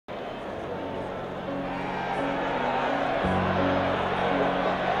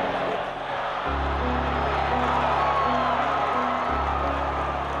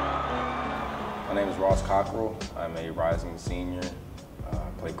Cockrell. I'm a rising senior.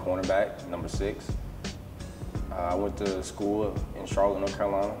 Play cornerback, number 6. I went to school in Charlotte, North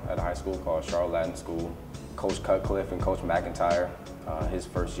Carolina, at a high school called Charlotte Latin School. Coach Cockrell and Coach McIntyre, his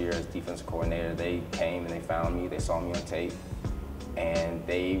first year as defensive coordinator, they came and they found me, they saw me on tape, and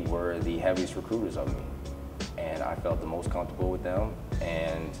they were the heaviest recruiters of me. And I felt the most comfortable with them.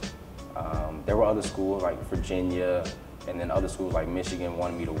 And there were other schools like Virginia, and then other schools like Michigan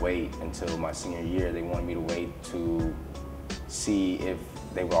wanted me to wait until my senior year. They wanted me to wait to see if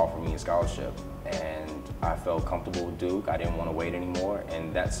they would offer me a scholarship. And I felt comfortable with Duke. I didn't want to wait anymore.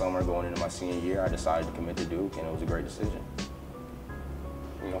 And that summer going into my senior year, I decided to commit to Duke, and it was a great decision.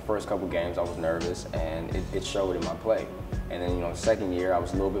 You know, first couple games I was nervous, and it showed in my play. And then, you know, second year I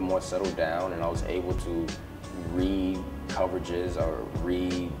was a little bit more settled down, and I was able to read coverages or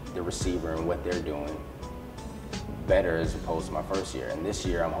read the receiver and what they're doing better as opposed to my first year. And this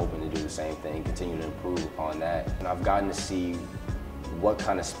year I'm hoping to do the same thing, continue to improve upon that. And I've gotten to see what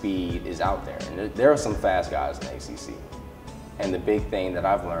kind of speed is out there. And there are some fast guys in the ACC. And the big thing that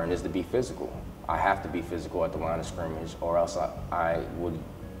I've learned is to be physical. I have to be physical at the line of scrimmage, or else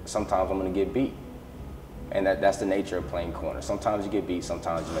sometimes I'm gonna get beat. And that's the nature of playing corner. Sometimes you get beat,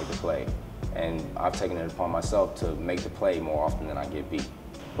 sometimes you make the play. And I've taken it upon myself to make the play more often than I get beat.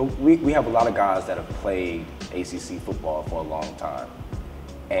 But we have a lot of guys that have played ACC football for a long time.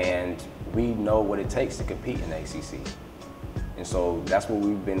 And we know what it takes to compete in the ACC. And so that's what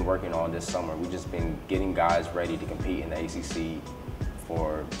we've been working on this summer. We've just been getting guys ready to compete in the ACC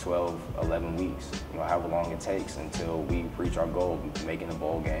for 12, 11 weeks, you know, however long it takes until we reach our goal of making a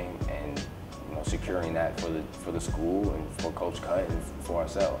bowl game and, you know, securing that for the school and for Coach Cut and for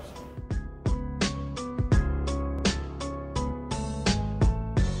ourselves.